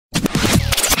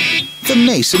The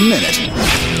Mason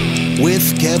Minute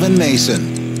with Kevin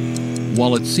Mason.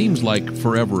 While it seems like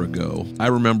forever ago, I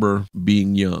remember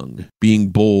being young, being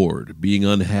bored, being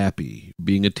unhappy,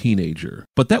 being a teenager.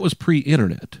 But that was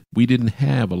pre-internet. We didn't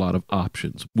have a lot of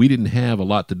options. We didn't have a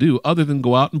lot to do other than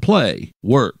go out and play,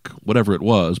 work, whatever it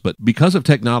was. But because of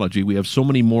technology, we have so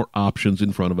many more options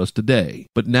in front of us today.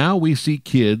 But now we see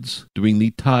kids doing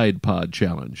the Tide Pod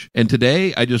Challenge. And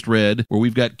today I just read where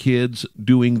we've got kids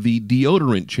doing the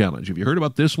deodorant challenge. Have you heard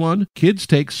about this one? Kids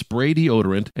take spray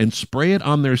deodorant and spray it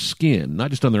on their skin.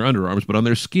 Not just on their underarms, but on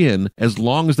their skin as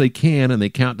long as they can, and they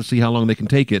count to see how long they can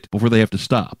take it before they have to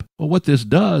stop. Well, what this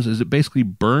does is it basically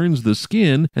burns the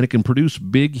skin, and it can produce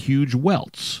big, huge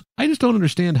welts. I just don't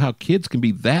understand how kids can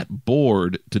be that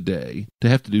bored today to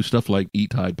have to do stuff like eat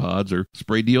Tide Pods or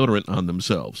spray deodorant on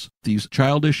themselves. These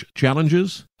childish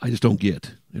challenges, I just don't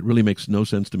get. It really makes no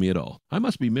sense to me at all. I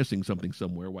must be missing something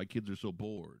somewhere why kids are so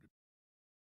bored.